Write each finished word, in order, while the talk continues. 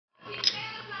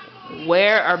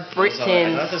Where are I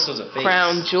Britain's thought this was a face.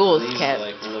 crown jewels These kept?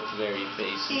 like look very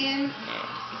facey. N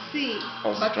C. I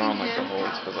was drawing like the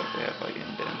holes because like they have like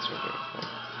indents or whatever.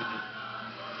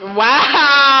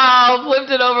 Wow! Flipped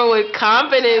it over with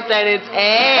confidence that it's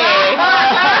A.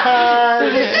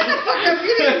 Shut the fuck up!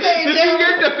 You didn't say Did you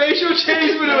get the facial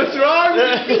change when it was wrong?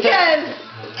 because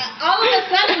all of a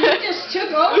sudden you just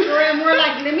took over and we're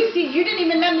like, let me see. You didn't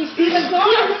even let me see the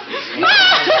guard. You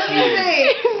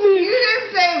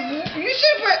didn't say. You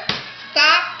should put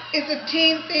stop. It's a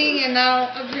team thing, and I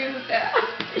don't agree with that.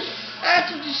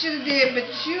 That's what you should have did. But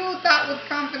you thought with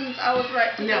confidence I was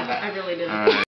right. No, I really didn't.